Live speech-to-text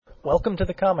Welcome to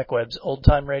the Comic Web's Old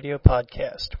Time Radio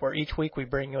podcast, where each week we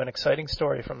bring you an exciting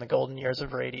story from the golden years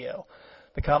of radio.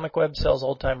 The Comic Web sells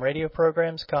old-time radio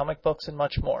programs, comic books, and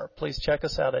much more. Please check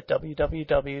us out at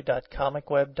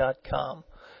www.comicweb.com.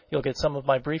 You'll get some of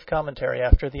my brief commentary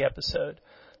after the episode.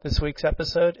 This week's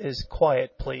episode is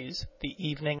Quiet Please, the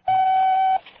evening...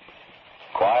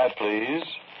 Quiet, please.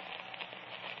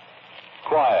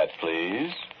 Quiet,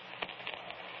 please.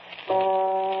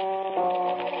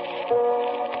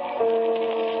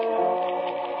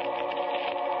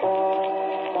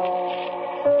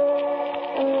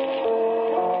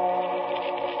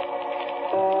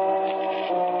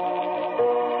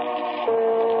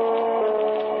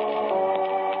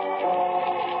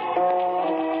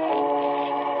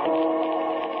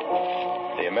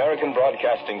 The American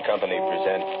Broadcasting Company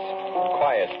presents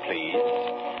Quiet Please,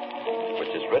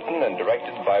 which is written and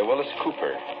directed by Willis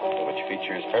Cooper, which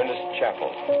features Ernest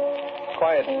Chappell.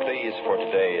 Quiet Please for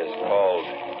today is called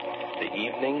The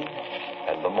Evening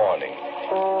and the Morning.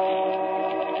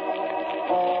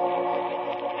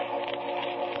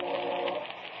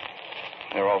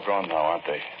 They're all gone now, aren't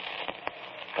they?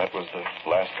 That was the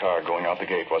last car going out the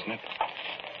gate, wasn't it?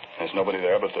 There's nobody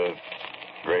there but the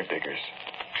grave diggers.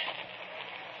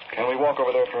 Can we walk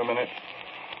over there for a minute?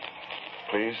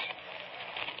 Please?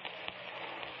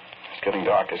 It's getting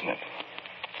dark, isn't it?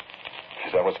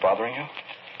 Is that what's bothering you?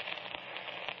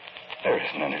 There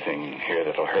isn't anything here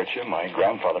that'll hurt you. My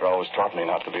grandfather always taught me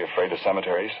not to be afraid of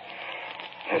cemeteries.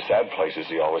 They're sad places,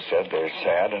 he always said. They're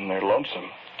sad and they're lonesome.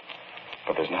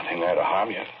 But there's nothing there to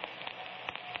harm you.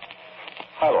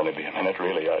 I'll only be a minute,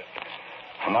 really.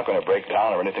 I'm not going to break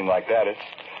down or anything like that.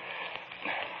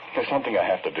 There's something I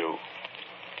have to do.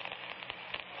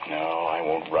 No, I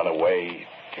won't run away.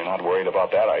 You're not worried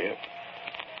about that, are you?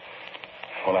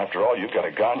 Well, after all, you've got a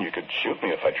gun. You could shoot me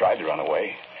if I tried to run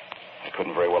away. I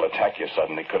couldn't very well attack you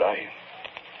suddenly, could I?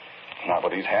 Not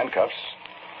with these handcuffs.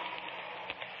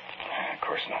 Of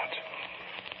course not.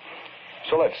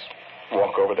 So let's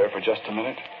walk over there for just a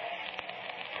minute.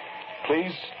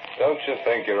 Please? Don't you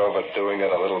think you're overdoing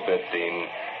it a little bit, Dean?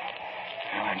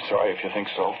 Well, I'm sorry if you think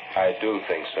so. I do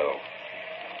think so.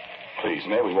 Please,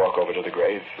 may we walk over to the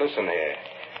grave? Listen here.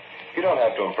 You don't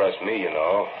have to impress me, you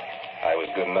know. I was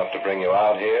good enough to bring you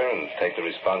out here and take the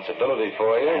responsibility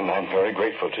for you. And I'm very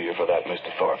grateful to you for that,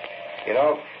 Mr. Thorpe. You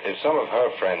know, if some of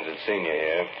her friends had seen you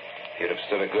here, you'd have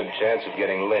stood a good chance of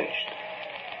getting lynched.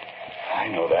 I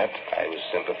know that. I was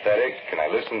sympathetic, and I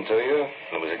listened to you,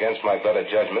 and it was against my better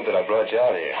judgment that I brought you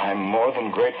out here. I'm more than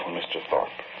grateful, Mr.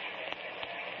 Thorpe.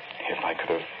 If I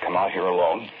could have come out here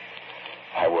alone,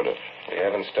 I would have. We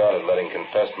haven't started letting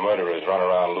confessed murderers run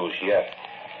around loose yet,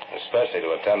 especially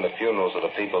to attend the funerals of the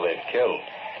people they've killed.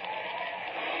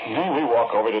 May we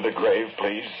walk over to the grave,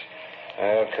 please?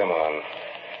 Oh, come on.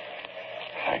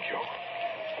 Thank you.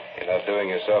 You're not doing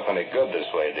yourself any good this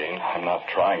way, Dean. I'm not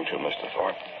trying to, Mr.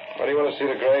 Thorpe. What do you want to see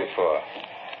the grave for?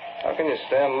 How can you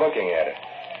stand looking at it?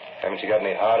 Haven't you got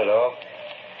any heart at all?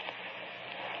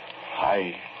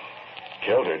 I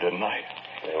killed her, didn't I?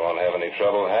 They won't have any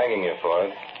trouble hanging you for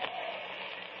it.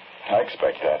 I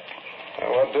expect that.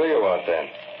 Well, what do you want, then?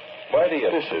 Why do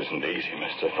you... This isn't easy,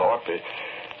 Mr. Thorpe.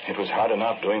 It was hard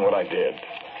enough doing what I did.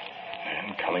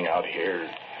 And coming out here...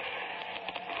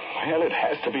 Well, it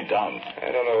has to be done.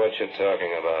 I don't know what you're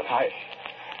talking about.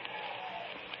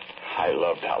 I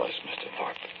loved Alice, Mr.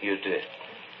 Thorpe. You did?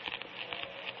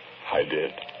 I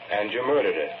did. And you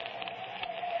murdered her.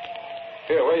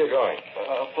 Here, where are you going?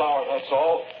 A flower, that's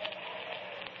all.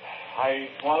 I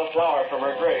want a flower from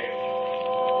her grave.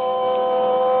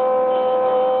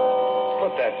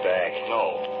 Put that back.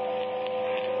 No,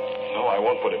 I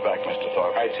won't put it back, Mr.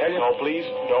 Thorpe. I tell you... No, please,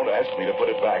 don't ask me to put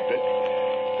it back.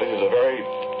 This is a very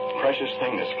precious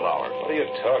thing, this flower. What are you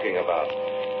talking about?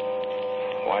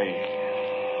 Why,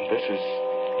 this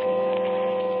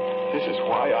is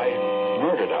why I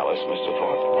murdered Alice, Mr.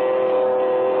 Thorpe.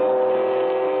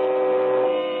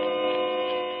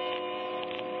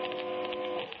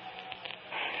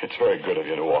 It's very good of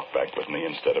you to walk back with me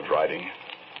instead of riding.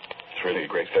 It's really a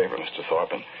great favor, Mr.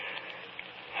 Thorpe, and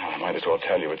I might as well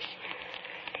tell you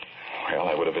well,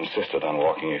 I would have insisted on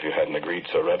walking if you hadn't agreed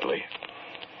so readily.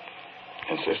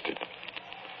 Insisted.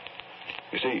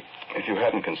 You see, if you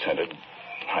hadn't consented,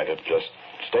 I'd have just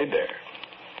stayed there.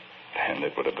 And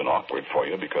it would have been awkward for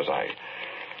you because I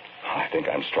think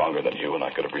I'm stronger than you and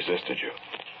I could have resisted you.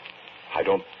 I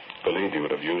don't believe you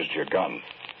would have used your gun.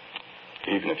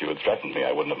 Even if you had threatened me,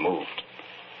 I wouldn't have moved.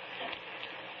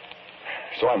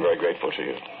 So I'm very grateful to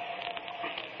you.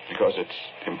 Because it's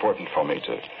important for me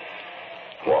to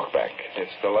walk back.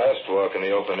 It's the last walk in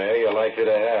the open air you're likely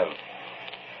to have.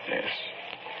 Yes.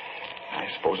 I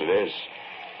suppose it is.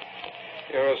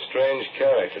 You're a strange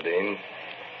character, Dean.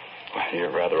 Well,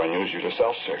 you're rather unusual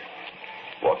yourself, sir.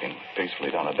 Walking peacefully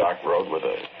down a dark road with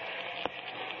a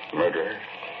murderer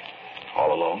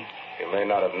all alone. You may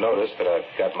not have noticed that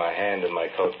I've got my hand in my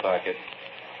coat pocket.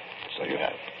 So you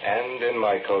have. And in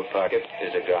my coat pocket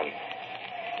is a gun.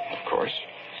 Of course.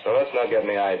 So let's not get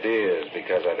me ideas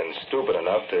because I've been stupid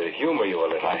enough to humor you a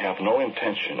little. I have no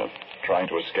intention of trying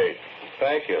to escape.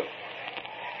 Thank you.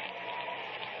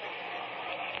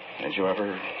 Did you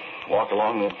ever walk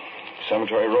along the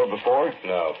cemetery road before?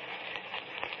 No.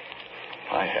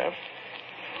 I have.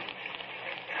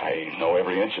 I know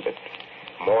every inch of it.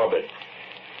 Morbid.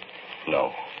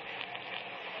 No.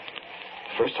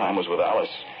 The first time was with Alice.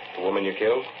 The woman you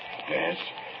killed? Yes.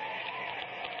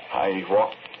 I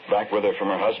walked back with her from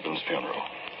her husband's funeral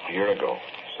a year ago.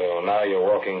 So now you're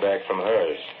walking back from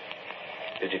hers.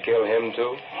 Did you kill him,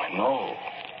 too? No.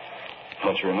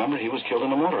 Don't you remember? He was killed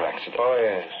in a motor accident. Oh,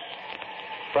 yes.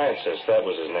 Francis, that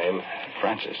was his name.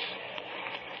 Francis.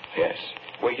 Yes.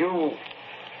 Were you,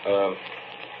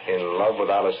 in love with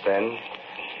Alice then?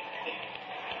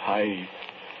 I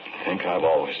think I've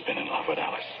always been in love with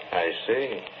Alice. I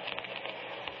see.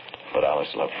 But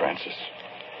Alice loved Francis.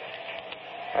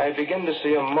 I begin to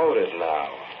see a motive now.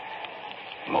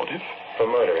 Motive? For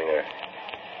murdering her.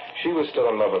 She was still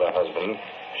in love with her husband.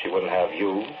 She wouldn't have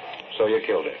you, so you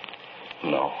killed her.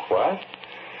 No. What?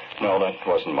 No, that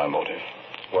wasn't my motive.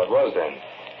 What was then?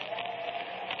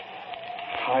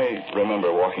 I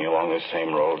remember walking along this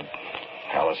same road,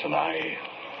 Alice and I,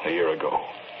 a year ago.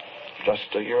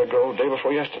 Just a year ago, day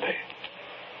before yesterday.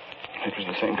 It was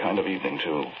the same kind of evening,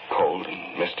 too. Cold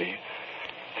and misty.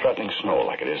 Threatening snow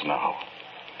like it is now.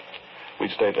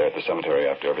 We'd stayed there at the cemetery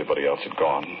after everybody else had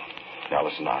gone,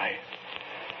 Alice and I.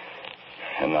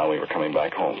 And now we were coming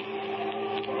back home.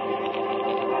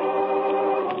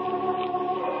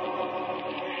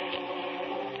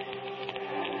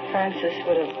 Francis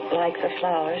would have liked the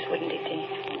flowers, wouldn't he, Dean?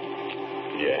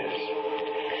 Yes.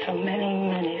 So many,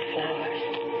 many flowers.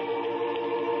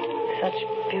 Such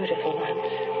beautiful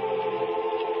ones.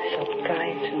 So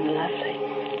bright and lovely.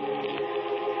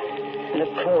 And the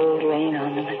cold rain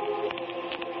on them. And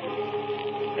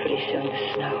pretty soon the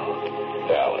snow.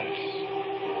 Alice.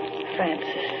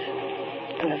 Francis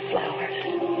and the flowers.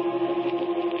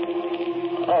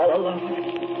 All alone.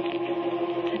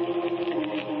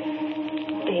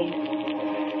 Dean,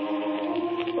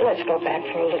 let's go back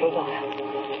for a little while,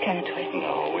 can't we?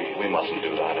 No, we mustn't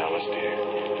do that, Alice, dear.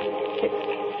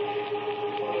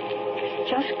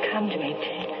 Just come to me,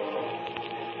 Dean.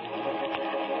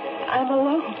 I'm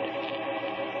alone.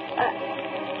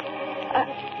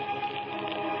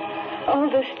 All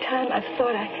this time I've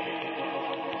thought I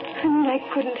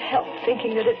couldn't help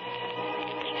thinking that it's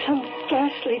some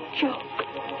ghastly joke.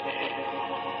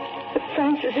 That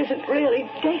Francis isn't really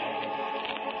dead.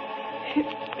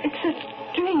 It's a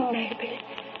dream, maybe.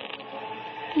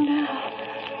 Now,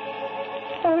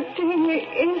 oh, Dean, he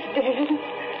is dead.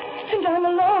 And I'm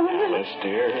alone. Alice,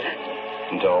 dear,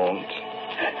 don't.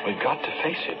 We've got to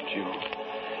face it,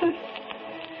 But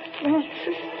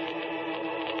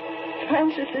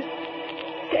Francis is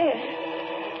dead.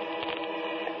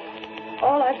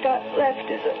 All I've got left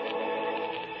is a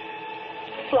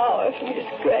flower from his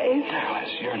grave.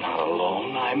 Alice, you're not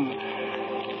alone.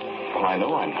 Well, I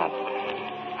know I'm not.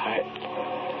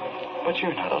 But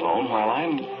you're not alone while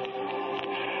I'm...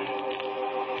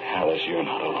 Alice, you're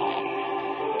not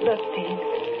alone. Look, Dean.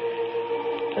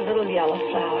 The little yellow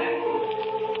flower.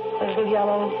 The little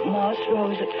yellow moss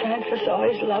rose that Francis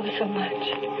always loved so much.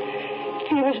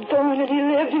 He was born and he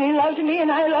lived and he loved me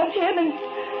and I loved him and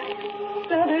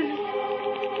now there's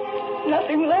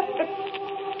nothing left but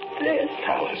this.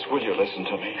 Alice, will you listen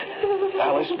to me?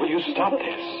 Alice, will you stop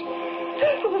this?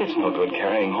 It's no good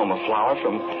carrying home a flower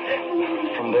from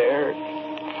there.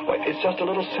 Why, it's just a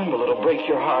little symbol that'll break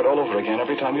your heart all over again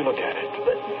every time you look at it.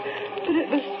 But it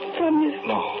was from his...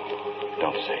 No,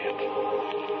 don't say it.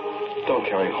 Don't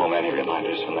carry home any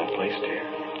reminders from that place, dear.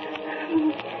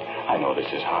 I know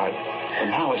this is hard, but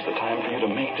now is the time for you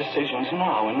to make decisions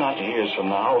now and not years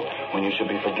from now when you should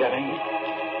be forgetting.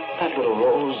 That little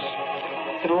rose,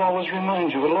 it'll always remind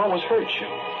you. It'll always hurt you.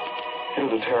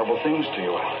 It'll do terrible things to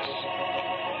you, Alice.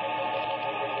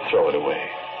 Throw it away.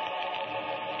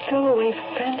 Throw away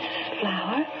Francis'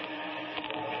 flower?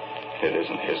 It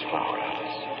isn't his flower,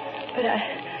 Alice. But I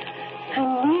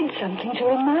need something to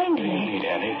remind Do me. you need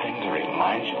anything to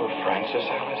remind you of Francis,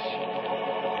 Alice?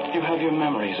 You have your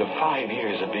memories of 5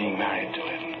 years of being married to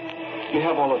him. You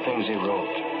have all the things he wrote,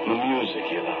 the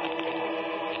music you loved.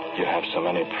 You have so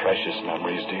many precious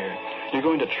memories, dear. You're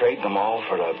going to trade them all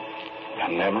for a A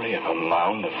memory of a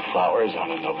mound of flowers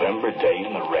on a November day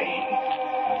in the rain.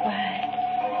 Why,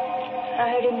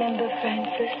 I remember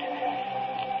Francis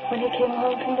when he came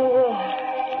home from the war.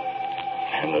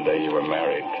 And the day you were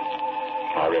married.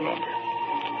 I remember.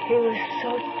 He was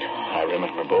so tall. I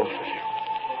remember both of you.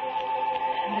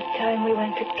 And the time we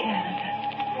went to Canada.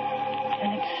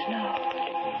 And it snowed.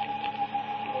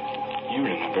 You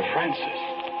remember Francis.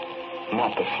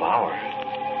 Not the flower.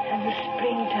 And the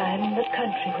springtime in the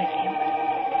country with him.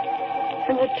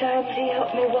 And the times he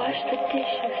helped me wash the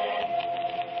dishes.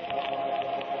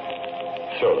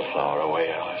 Throw the flower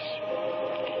away, Alice.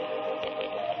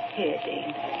 Here,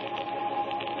 Dean.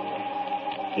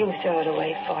 You throw it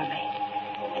away for me.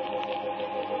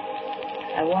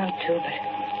 I want to, but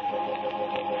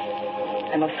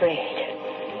I'm afraid.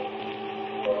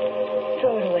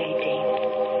 Throw it away, Dean.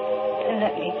 And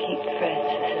let me keep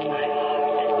Francis in my heart.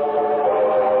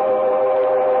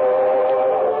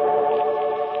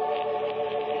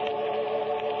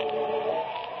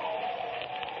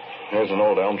 There's an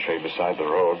old elm tree beside the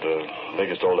road, the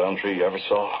biggest old elm tree you ever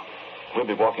saw. We'll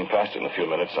be walking past it in a few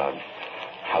minutes.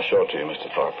 I'll show it to you, Mr.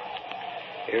 Thorpe.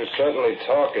 You certainly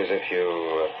talk as if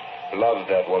you loved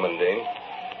that woman, Dean.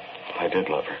 I did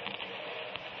love her.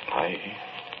 I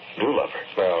do love her.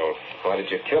 Well, why did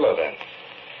you kill her then?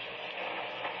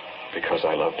 Because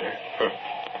I loved her.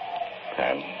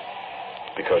 And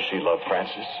because she loved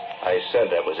Francis. I said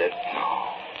that was it. No.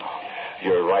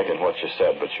 You're right in what you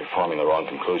said, but you're forming the wrong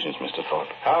conclusions, Mr.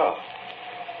 Thorpe. How?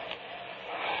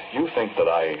 You think that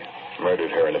I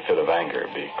murdered her in a fit of anger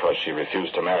because she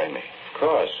refused to marry me. Of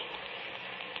course.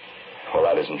 Well,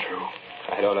 that isn't true.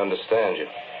 I don't understand you.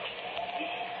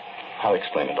 I'll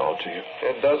explain it all to you.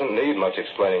 It doesn't need much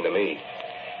explaining to me.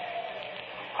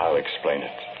 I'll explain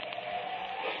it.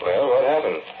 Well, what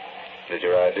happened? Did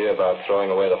your idea about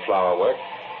throwing away the flower work?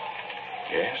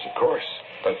 Yes, of course.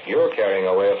 But you're carrying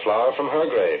away a flower from her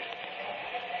grave.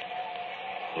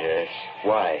 Yes.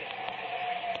 Why?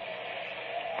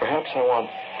 Perhaps I want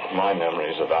my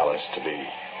memories of Alice to be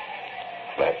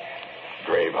that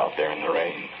grave out there in the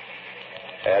rain.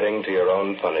 Adding to your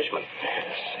own punishment.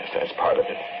 Yes, that's part of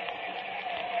it.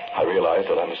 I realize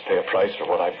that I must pay a price for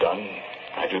what I've done.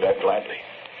 I do that gladly.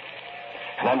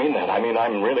 And I mean that.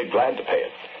 I'm really glad to pay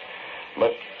it.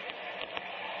 But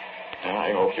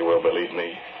I hope you will believe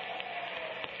me.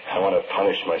 I want to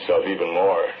punish myself even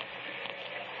more.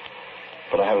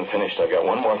 But I haven't finished. I've got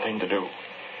one more thing to do.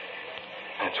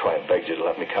 That's why I begged you to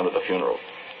let me come to the funeral.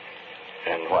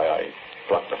 And why I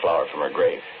plucked the flower from her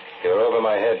grave. You're over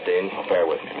my head, Dean. Oh, bear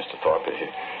with me, Mr. Thorpe.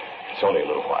 It's only a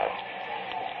little while.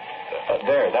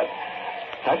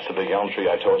 That's the big elm tree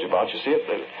I told you about. You see it?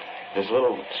 There's a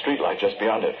little street light just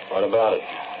beyond it. What about it?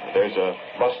 There's a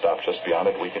bus stop just beyond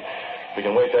it. We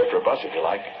can wait there for a bus if you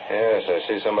like. Yes, I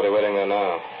see somebody waiting there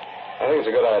now. I think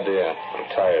it's a good idea. I'm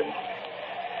tired.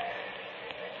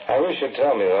 I wish you'd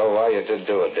tell me, though, why you did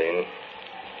do it, Dean.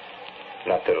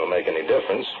 Not that it'll make any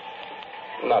difference.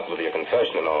 Not with your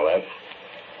confession and all that.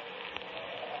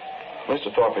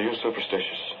 Mr. Thorpe, are you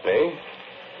superstitious? Me?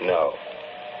 No.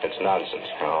 It's nonsense.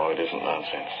 No, it isn't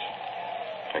nonsense.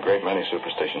 A great many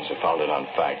superstitions are founded on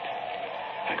fact.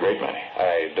 A great many.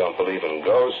 I don't believe in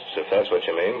ghosts, if that's what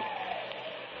you mean.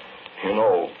 You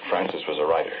know, Francis was a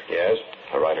writer. Yes?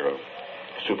 A writer of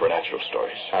supernatural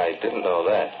stories. I didn't know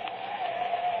that.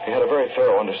 He had a very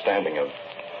thorough understanding of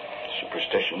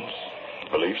superstitions,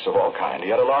 beliefs of all kinds. He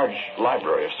had a large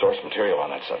library of source material on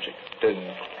that subject. Did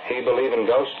he believe in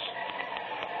ghosts?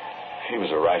 He was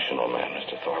a rational man,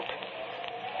 Mr. Thorpe.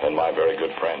 And my very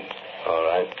good friend. All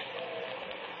right.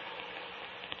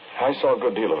 I saw a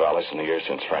good deal of Alice in the years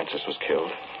since Francis was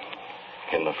killed.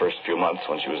 In the first few months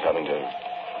when she was having to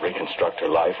reconstruct her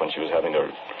life, when she was having to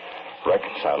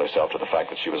reconcile herself to the fact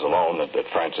that she was alone, that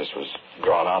Francis was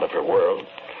drawn out of her world,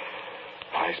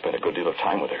 I spent a good deal of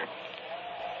time with her.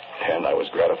 And I was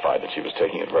gratified that she was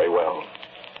taking it very well.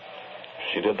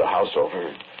 She did the house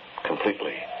over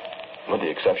completely, with the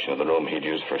exception of the room he'd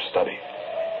used for a study.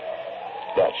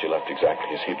 That she left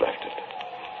exactly as he'd left it.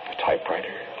 The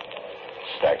typewriter,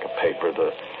 stack of paper,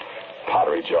 the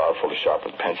pottery jar full of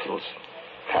sharpened pencils,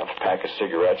 half a pack of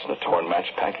cigarettes, and a torn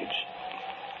match package.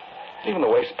 Even the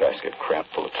wastebasket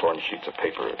cramped full of torn sheets of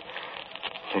paper,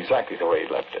 exactly the way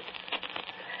he'd left it.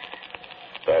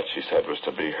 That, she said, was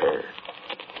to be her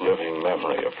living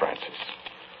memory of Francis.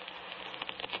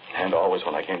 And always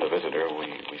when I came to visit her,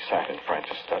 we sat in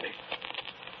Francis' study.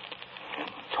 And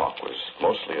the talk was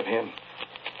mostly of him.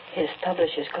 His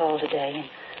publishers called today and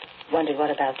wondered what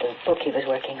about the book he was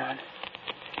working on.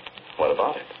 What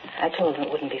about it? I told him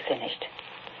it wouldn't be finished.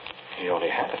 He only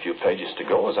had a few pages to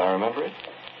go, as I remember it.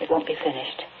 It won't be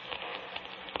finished.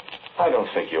 I don't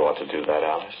think you ought to do that,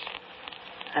 Alice.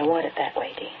 I want it that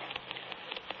way, Dean.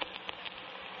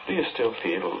 Do you still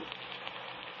feel...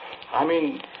 I'm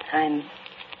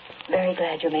very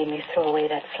glad you made me throw away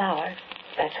that flower.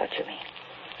 That's what you mean.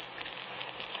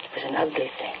 It was an ugly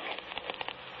thing.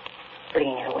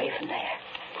 Bringing it away from there.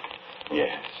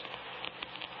 Yes.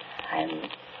 I'm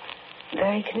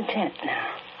very content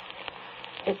now.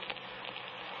 It's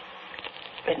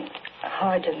been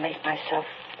hard to make myself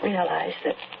realize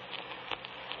that,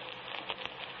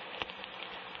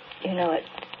 it's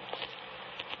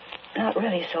not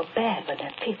really so bad when there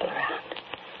are people around.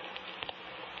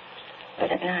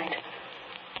 But at night,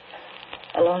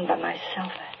 alone by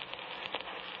myself,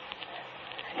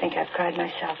 I think I've cried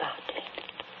myself out, Dean.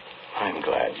 I'm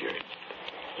glad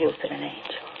You've been an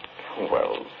angel.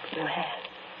 Well... You have.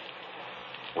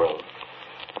 Well,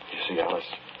 you see,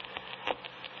 Alice,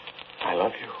 I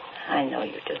love you. I know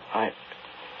you do. Well,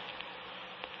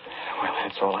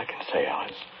 that's all I can say,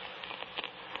 Alice.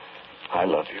 I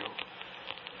love you.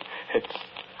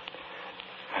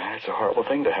 It's a horrible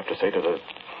thing to have to say to the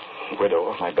widow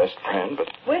of my best friend, but...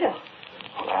 Widow?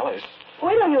 Well, Alice...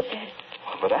 Widow, you said.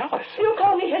 But Alice... You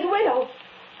call me his widow.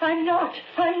 I'm not.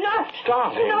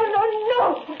 Stop.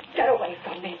 No. Get away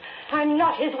from me. I'm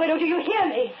not his widow. Do you hear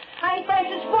me? I'm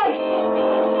Francis White.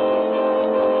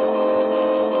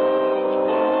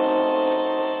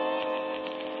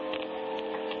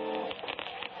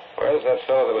 Where's that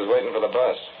fellow that was waiting for the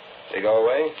bus? Did he go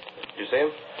away? Did you see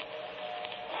him?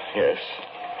 Yes,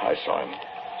 I saw him.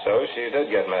 So she did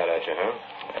get mad at you, huh?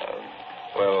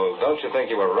 Well, don't you think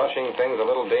you were rushing things a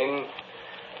little, Dean?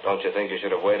 Don't you think you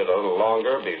should have waited a little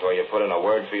longer before you put in a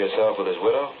word for yourself with his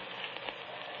widow?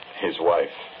 His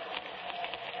wife.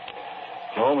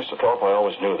 No, Mr. Thorpe, I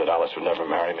always knew that Alice would never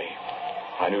marry me.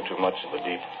 I knew too much of the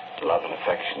deep love and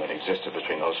affection that existed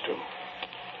between those two.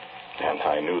 And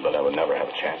I knew that I would never have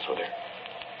a chance with her.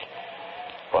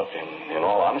 But in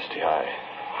all honesty, I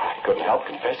couldn't help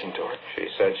confessing to her. She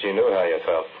said she knew how you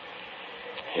felt.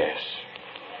 Yes,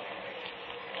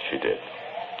 she did.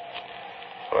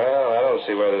 Well, I don't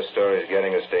see where this story's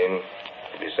getting us, Dean.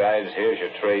 Besides, here's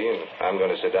your tree, and I'm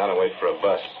going to sit down and wait for a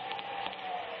bus.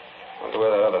 Wonder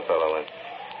where that other fellow went.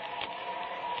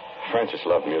 Francis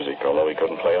loved music, although he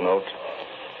couldn't play a note.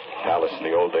 Alice in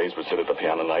the old days would sit at the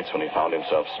piano nights when he found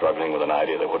himself struggling with an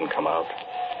idea that wouldn't come out.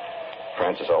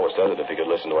 Francis always said that if he could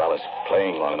listen to Alice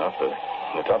playing long enough,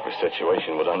 the toughest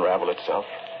situation would unravel itself.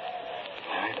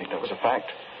 I think that was a fact.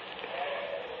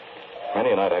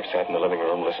 Many a night I've sat in the living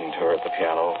room listening to her at the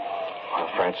piano while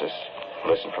Francis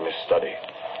listened from his study.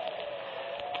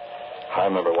 I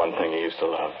remember one thing he used to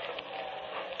love.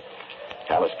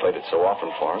 Alice played it so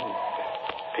often for him,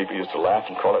 people used to laugh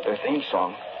and call it their theme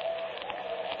song.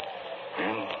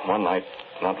 And one night,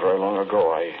 not very long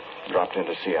ago, I dropped in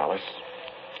to see Alice.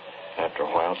 After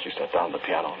a while, she sat down at the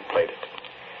piano and played it.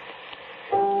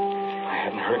 I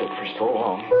hadn't heard it for so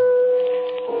long.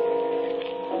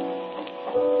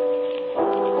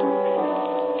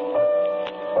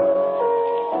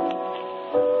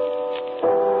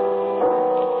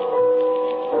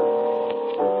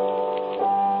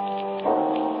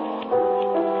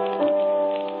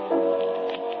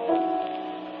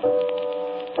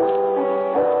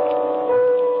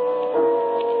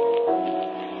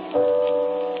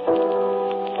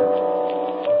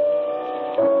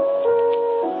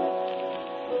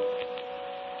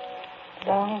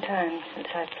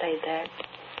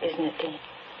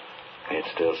 It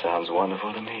still sounds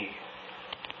wonderful to me.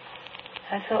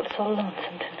 I felt so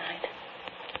lonesome tonight.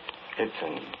 It's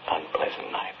an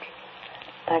unpleasant night.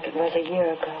 Like it was a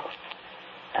year ago.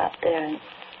 Out there and...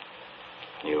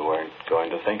 You weren't going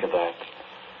to think of that.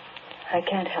 I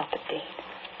can't help it, Dean.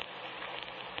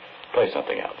 Play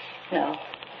something else. No.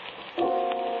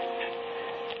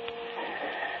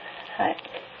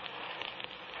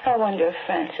 I wonder if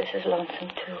Francis is lonesome,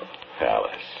 too.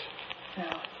 Alice.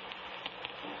 No.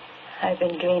 I've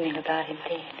been dreaming about him,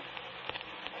 Dean.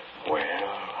 Well,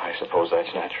 I suppose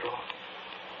that's natural.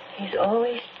 He's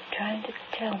always trying to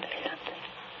tell me something.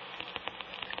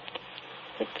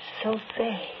 It's so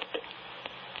vague.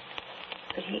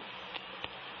 But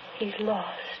he's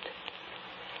lost.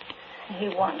 And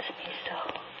he wants me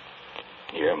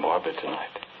so. You're morbid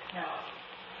tonight.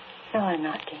 No, I'm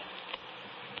not, Dean.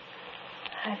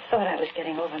 I thought I was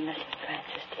getting over missing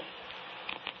Francis, Dean.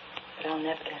 But I'll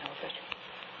never get over it.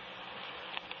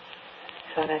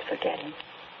 Thought I'd forget him.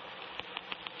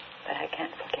 But I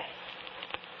can't forget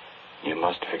him. You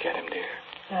must forget him, dear.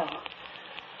 No.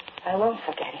 I won't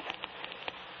forget him.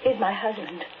 He's my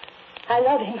husband. I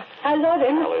love him.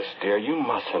 Alice, dear, you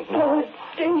mustn't know.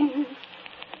 Oh, Dean.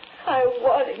 I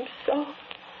want him so.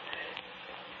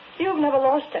 You've never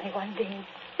lost anyone, Dean.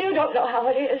 You don't know how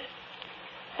it is.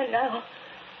 And now,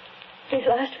 these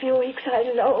last few weeks, I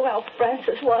know how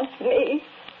Francis wants me.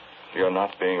 You're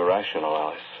not being rational,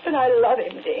 Alice. But I love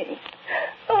him, Dean.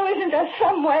 Oh, isn't there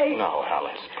some way? No,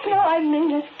 Alice. No, I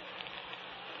mean it.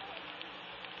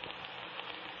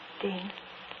 Dean.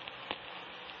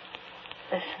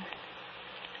 Listen.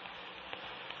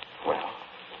 Well?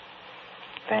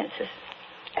 Francis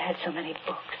had so many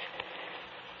books.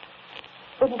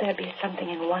 Wouldn't there be something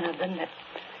in one of them that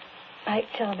might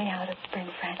tell me how to bring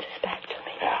Francis back to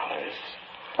me? Alice.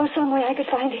 Or some way I could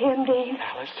find him, Dean.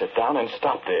 Alice, sit down and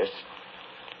stop this.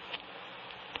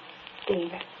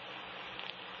 Dean.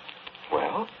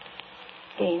 Well?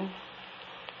 Dean,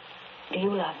 do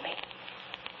you love me?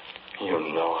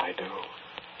 You know I do.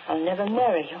 I'll never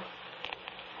marry you.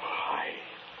 I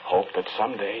hope that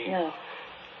someday... No.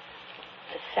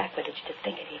 It's a sacrilege to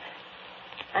think it even.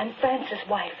 I'm Francis'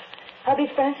 wife. I'll be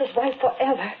Francis' wife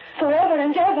forever. Forever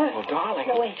and ever. Oh, darling.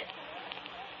 No, wait.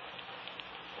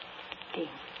 Dean,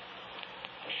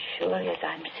 as surely as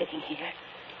I'm sitting here,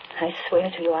 I swear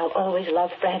to you I'll always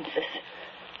love Francis.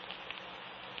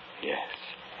 Yes.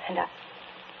 And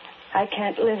I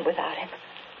can't live without him.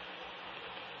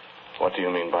 What do you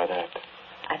mean by that?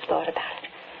 I've thought about it.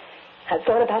 I've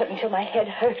thought about it until my head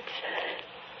hurts.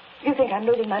 You think I'm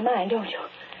losing my mind, don't you?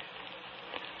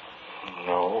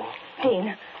 No.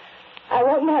 Dean, I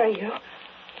won't marry you.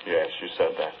 Yes, you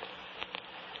said that.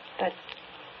 But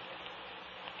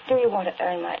do you want to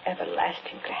earn my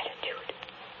everlasting gratitude?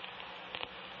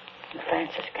 And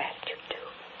Francis' gratitude, too.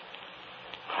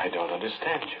 I don't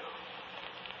understand you.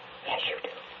 Yes, you do.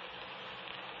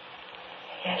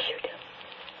 Yes, you do.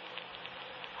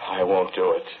 I won't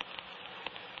do it.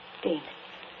 Dean,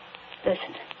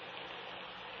 listen.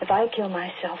 If I kill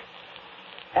myself,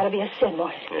 that'll be a sin,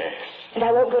 won't it? Yes. And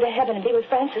I won't go to heaven and be with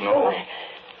Francis, No. will I?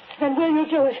 Then will you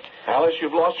do it? Alice,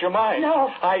 you've lost your mind.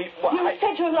 No. Well, You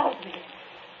said you loved me.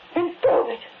 Then prove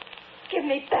it. Give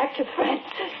me back to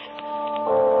Francis.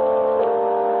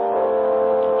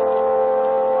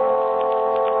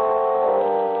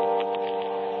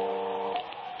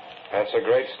 That's a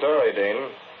great story, Dean.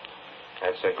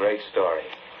 That's a great story.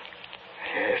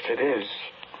 Yes, it is.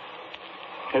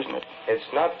 Isn't it?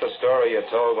 It's not the story you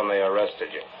told when they arrested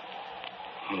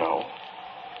you. No.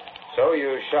 So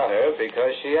you shot her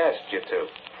because she asked you to.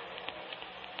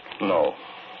 No.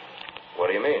 What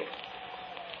do you mean?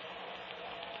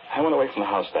 I went away from the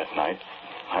house that night.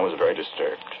 I was very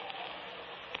disturbed.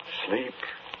 Sleep?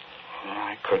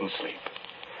 I couldn't sleep.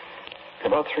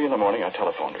 About 3 in the morning, I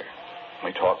telephoned her.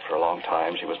 We talked for a long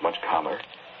time. She was much calmer.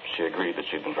 She agreed that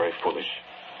she'd been very foolish.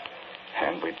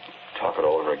 And we'd talk it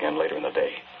over again later in the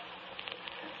day.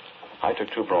 I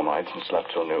took 2 bromides and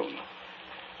slept till noon.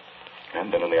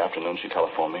 And then in the afternoon, she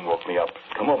telephoned me and woke me up.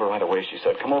 Come over right away, she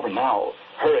said. Come over now.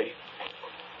 Hurry.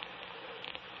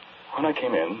 When I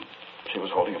came in, she was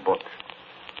holding a book.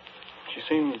 She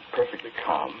seemed perfectly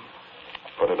calm,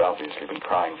 but had obviously been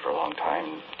crying for a long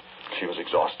time. She was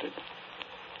exhausted.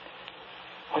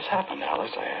 What's happened,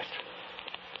 Alice? I asked.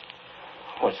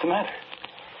 What's the matter?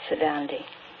 Sit down, Dean.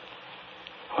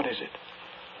 What is it?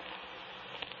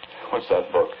 What's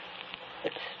that book?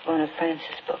 It's one of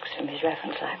Francis' books from his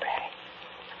reference library.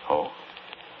 Oh?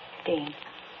 Dean,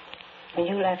 when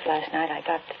you left last night, I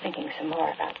got to thinking some more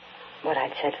about what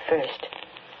I'd said first.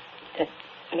 That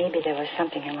maybe there was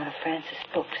something in one of Francis'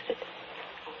 books that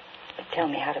would tell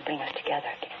me how to bring us together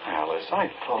again. Alice,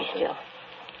 I thought... But still,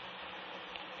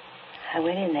 I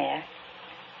went in there,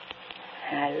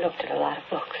 and I looked at a lot of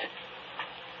books.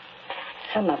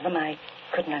 Some of them I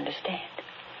couldn't understand.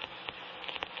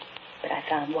 But I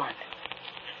found one.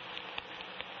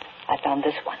 I found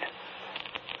this one.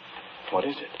 What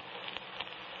is it?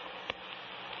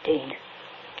 Dean,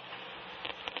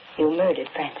 you murdered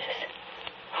Francis.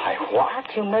 I what?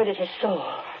 You murdered his soul.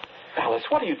 Alice,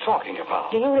 what are you talking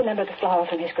about? Do you remember the flower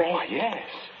from his grave? Oh, yes.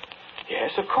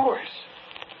 Yes, of course.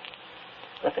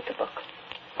 Look at the book.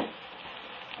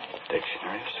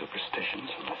 Dictionary of Superstitions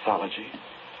and Mythology.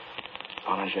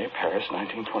 Bonnager, Paris,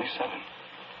 1927.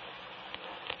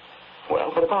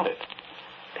 Well, what about it?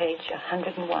 Page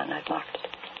 101. I've marked it.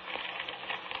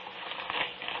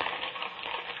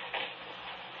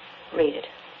 Read it.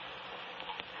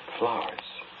 Flowers.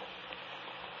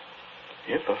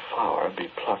 If a flower be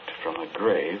plucked from a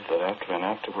grave that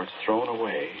afterwards thrown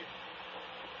away,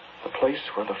 the place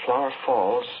where the flower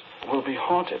falls will be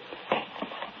haunted.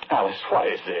 Alice, what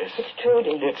is this? It's true,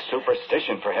 Dean. It's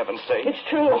superstition, for heaven's sake. It's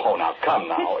true. Oh, now, come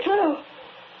now. It's true.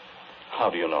 How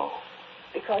do you know?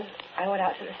 Because I went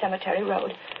out to the cemetery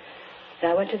road.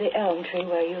 And I went to the elm tree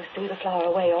where you threw the flower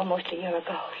away almost a year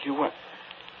ago. You went...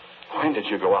 When did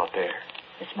you go out there?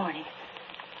 This morning.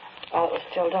 While it was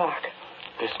still dark.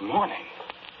 This morning?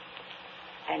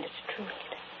 And it's true.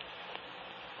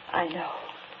 I know.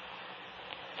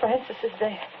 Francis is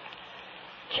there.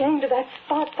 Chained to that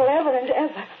spot forever and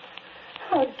ever.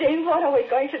 Oh, Dave, what are we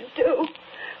going to do?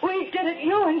 We did it,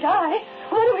 you and I.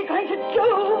 What are we going to do?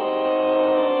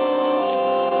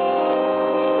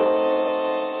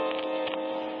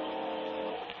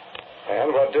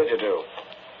 And what did you do?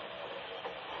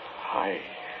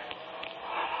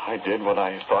 I did what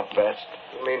I thought best.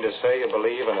 You mean to say you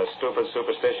believe in a stupid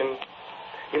superstition?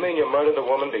 You mean you murdered the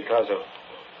woman because of...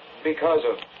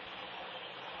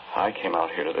 I came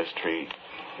out here to this tree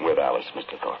with Alice,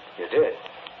 Mr. Thorpe. You did?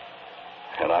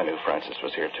 And I knew Francis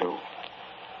was here, too.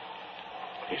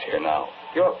 He's here now.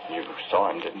 You saw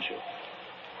him, didn't you?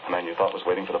 The man you thought was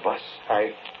waiting for the bus.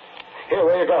 Here,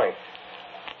 where are you going?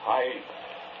 I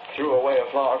threw away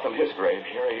a flower from his grave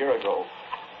here a year ago.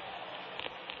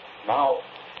 Now,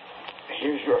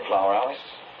 here's your flower, Alice.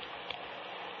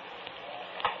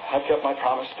 I've kept my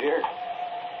promise, dear.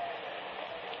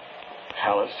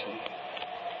 Alice and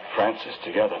Francis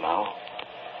together now.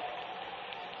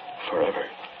 Forever.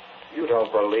 You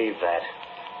don't believe that.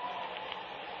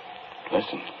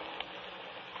 Listen.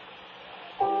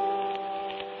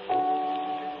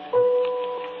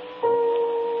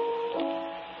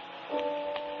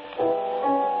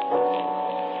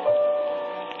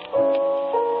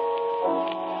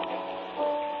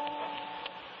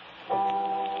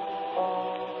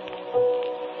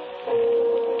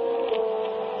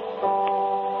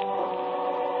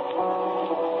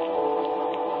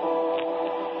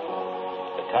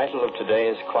 The title of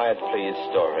today's Quiet Please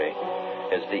story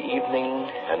is The Evening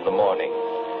and the Morning.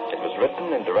 It was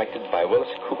written and directed by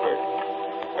Willis Cooper.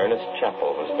 Ernest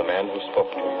Chappell was the man who spoke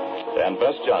to you. Dan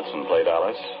Bess Johnson played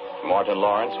Alice. Martin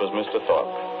Lawrence was Mr. Thorpe.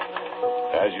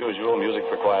 As usual, music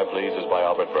for Quiet Please is by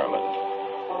Albert Berman.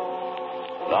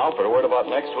 Now, for a word about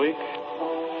next week,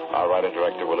 our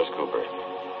writer-director, Willis Cooper.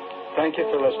 Thank you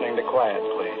for listening to Quiet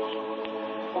Please.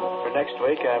 For next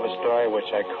week, I have a story which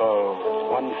I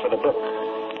call One for the Book.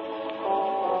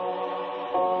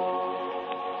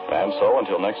 And so,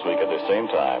 until next week at the same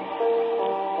time,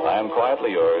 I am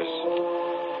quietly yours,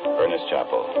 Ernest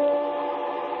Chappell.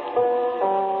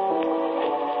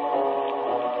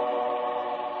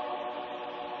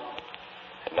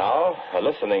 Now, a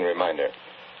listening reminder.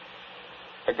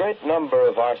 A great number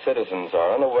of our citizens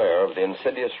are unaware of the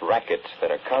insidious rackets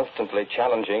that are constantly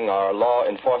challenging our law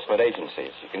enforcement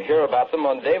agencies. You can hear about them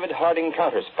on David Harding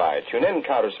Counterspy. Tune in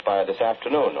Counterspy this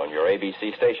afternoon on your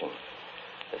ABC station.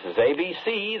 This is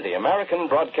ABC, the American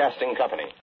Broadcasting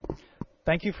Company.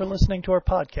 Thank you for listening to our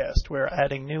podcast. We're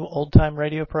adding new old-time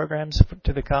radio programs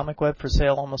to the Comic Web for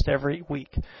sale almost every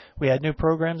week. We add new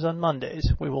programs on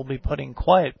Mondays. We will be putting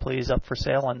Quiet Please up for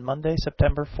sale on Monday,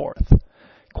 September 4th.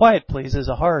 Quiet Please is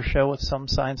a horror show with some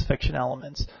science fiction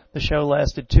elements. The show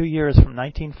lasted 2 years from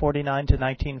 1949 to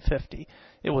 1950.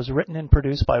 It was written and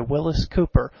produced by Willis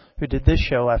Cooper, who did this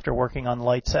show after working on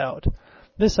Lights Out.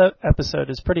 This episode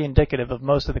is pretty indicative of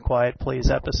most of the Quiet Please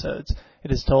episodes.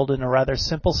 It is told in a rather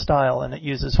simple style, and it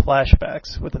uses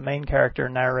flashbacks, with the main character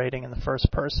narrating in the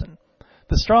first person.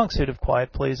 The strong suit of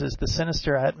Quiet Please is the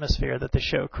sinister atmosphere that the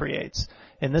show creates.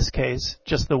 In this case,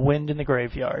 just the wind in the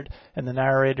graveyard, and the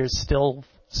narrator's stilled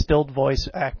voice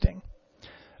acting.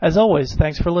 As always,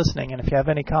 thanks for listening, and if you have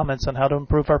any comments on how to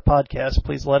improve our podcast,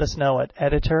 please let us know at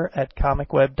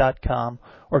editor@comicweb.com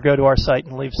or go to our site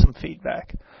and leave some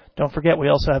feedback. Don't forget, we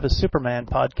also have a Superman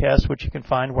podcast, which you can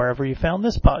find wherever you found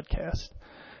this podcast.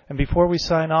 And before we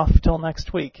sign off till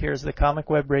next week, here's the Comic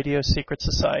Web Radio Secret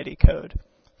Society code.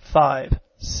 5,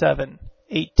 7,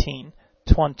 18,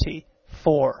 20,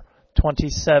 4,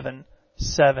 27,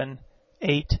 7,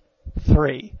 8,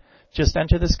 3. Just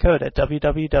enter this code at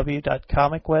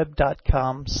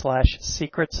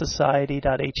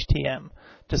www.comicweb.com/secretsociety.htm.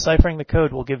 Deciphering the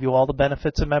code will give you all the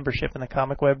benefits of membership in the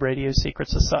Comic Web Radio Secret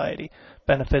Society.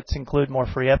 Benefits include more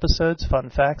free episodes, fun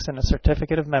facts, and a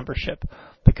certificate of membership.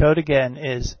 The code again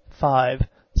is 5,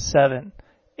 7,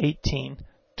 18,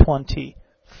 20,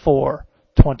 4,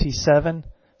 27,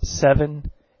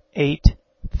 7, 8,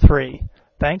 3.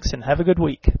 Thanks and have a good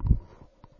week.